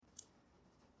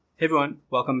Hey everyone,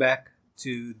 welcome back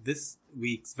to this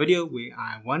week's video where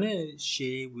I want to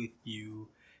share with you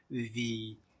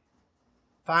the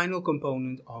final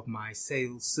component of my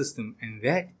sales system, and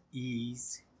that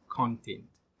is content.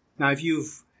 Now, if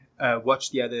you've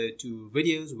watched the other two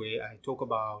videos where I talk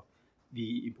about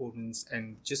the importance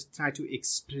and just try to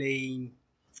explain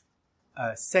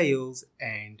sales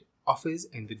and offers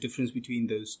and the difference between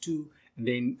those two, and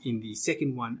then in the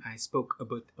second one I spoke a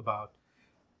bit about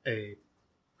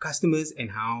customers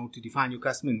and how to define your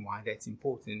customer and why that's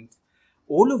important.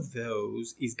 All of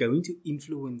those is going to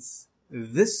influence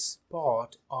this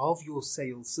part of your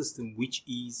sales system, which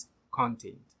is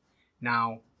content.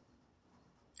 Now,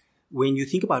 when you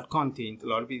think about content, a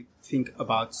lot of people think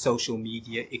about social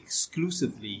media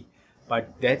exclusively,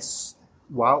 but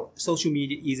while social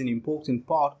media is an important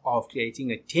part of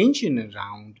creating attention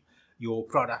around your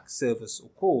product, service, or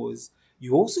cause,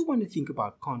 you also want to think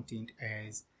about content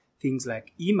as things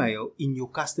like email in your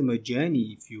customer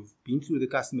journey. If you've been through the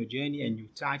customer journey and you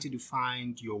try to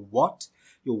define your what's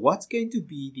going to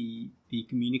be the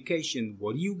communication,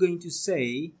 what are you going to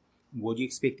say, what do you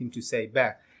expect him to say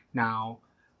back? Now,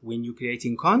 when you're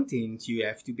creating content, you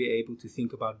have to be able to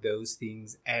think about those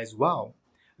things as well.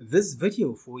 This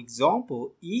video, for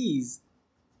example, is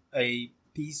a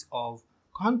piece of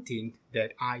content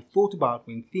that I thought about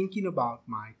when thinking about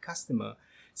my customer.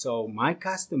 So my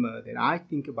customer that I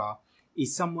think about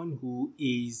is someone who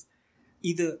is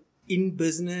either in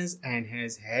business and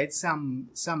has had some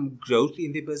growth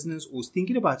in their business, or is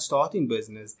thinking about starting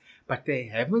business, but they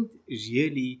haven't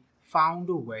really found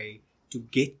a way to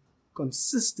get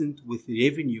consistent with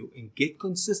revenue and get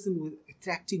consistent with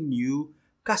attracting new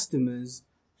customers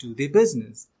to their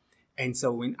business. And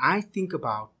so when I think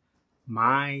about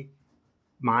my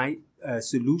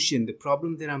solution, the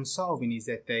problem that I'm solving is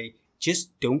that they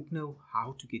just don't know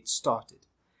how to get started.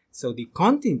 So the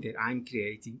content that I'm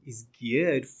creating is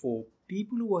geared for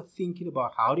people who are thinking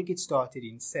about how to get started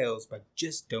in sales but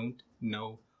just don't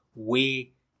know where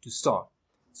to start.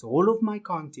 So all of my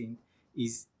content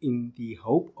is in the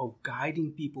hope of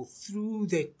guiding people through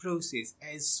that process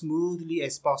as smoothly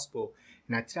as possible.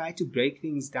 And I try to break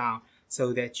things down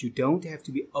so that you don't have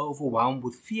to be overwhelmed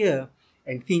with fear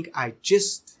and think I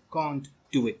just can't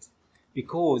do it.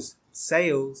 Because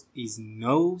sales is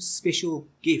no special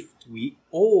gift. We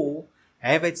all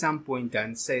have at some point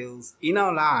done sales in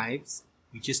our lives.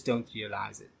 We just don't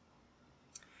realize it.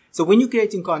 So when you're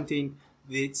creating content,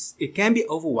 it can be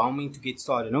overwhelming to get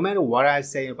started. No matter what I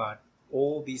say about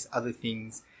all these other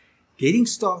things, getting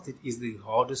started is the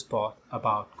hardest part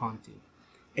about content.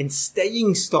 And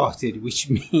staying started, which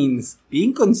means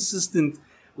being consistent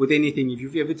with anything. If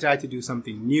you've ever tried to do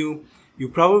something new, you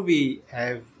probably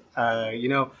have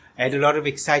had a lot of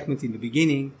excitement in the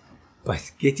beginning,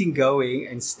 but getting going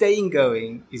and staying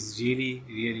going is really,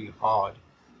 really hard.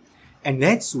 And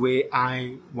that's where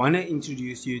I want to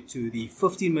introduce you to the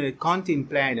 15-minute content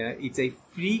planner. It's a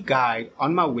free guide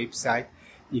on my website.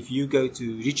 If you go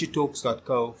to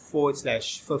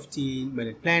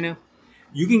richardtalks.co/15-minute planner,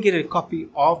 you can get a copy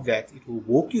of that. It will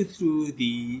walk you through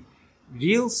the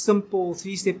real simple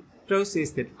 3-step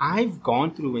process that I've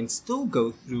gone through and still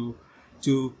go through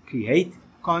to create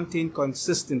content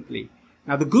consistently.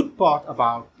 Now, the good part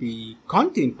about the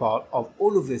content part of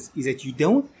all of this is that you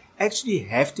don't actually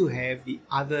have to have the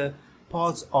other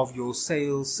parts of your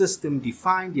sales system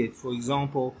defined yet. For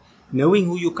example, knowing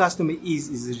who your customer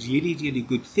is a really, really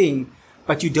good thing,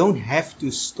 but you don't have to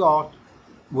start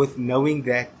with knowing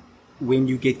that when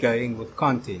you get going with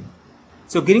content.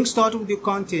 So getting started with your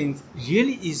content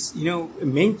really is,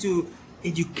 meant to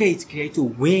educate, create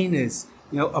awareness,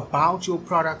 about your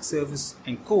product, service,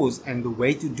 and cause. And the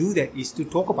way to do that is to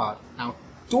talk about it. Now,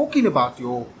 talking about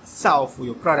yourself or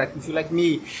your product, if you're like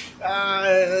me,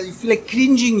 you feel like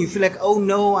cringing, you feel like, oh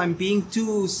no, I'm being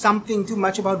too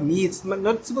much about me. It's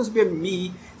not supposed to be about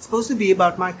me. It's supposed to be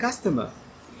about my customer.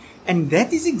 And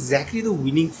that is exactly the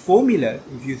winning formula.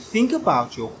 If you think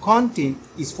about your content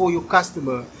is for your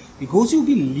customer, because you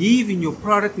believe in your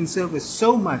product and service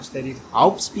so much that it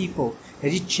helps people,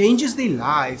 that it changes their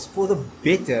lives for the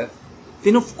better,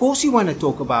 then of course you want to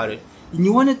talk about it. And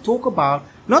you want to talk about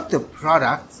not the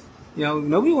product.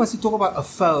 Nobody wants to talk about a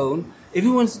phone.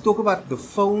 Everyone wants to talk about the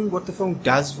phone, what the phone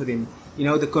does for them,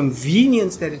 the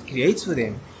convenience that it creates for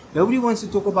them. Nobody wants to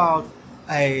talk about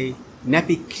a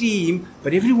nappy cream,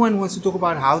 but everyone wants to talk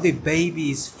about how their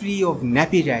baby is free of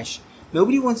nappy rash.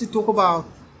 Nobody wants to talk about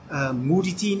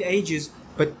moody teenagers,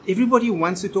 but everybody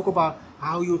wants to talk about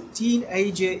how your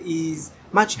teenager is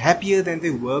much happier than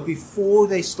they were before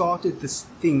they started this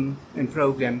thing and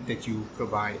program that you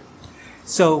provided.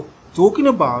 So talking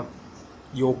about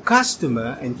your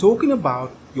customer and talking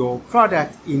about your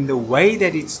product in the way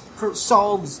that it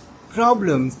solves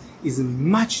problems is a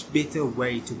much better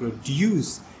way to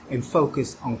produce and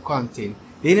focus on content.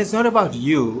 Then it's not about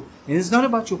you, and it's not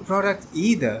about your product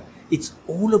either. It's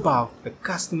all about the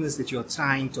customers that you're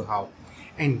trying to help.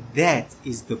 And that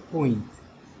is the point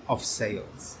of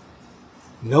sales.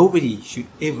 Nobody should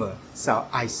ever sell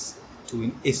ice to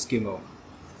an Eskimo,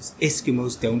 because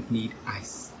Eskimos don't need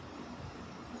ice.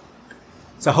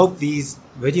 So I hope these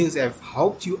videos have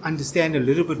helped you understand a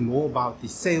little bit more about the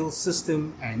sales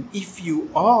system. And if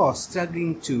you are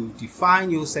struggling to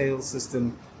define your sales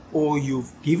system, or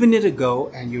you've given it a go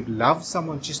and you'd love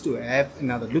someone just to have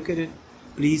another look at it,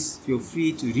 please feel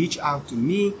free to reach out to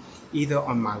me either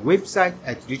on my website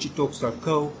at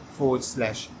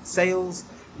richardtalks.co/sales,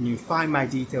 and you'll find my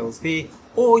details there,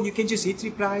 or you can just hit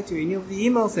reply to any of the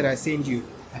emails that I send you.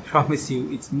 I promise you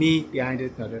it's me behind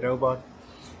it, not a robot.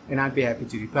 And I'd be happy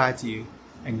to reply to you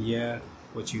and hear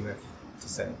what you have to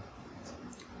say.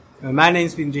 My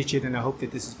name's been Richard, and I hope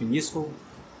that this has been useful,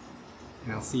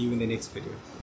 and I'll see you in the next video.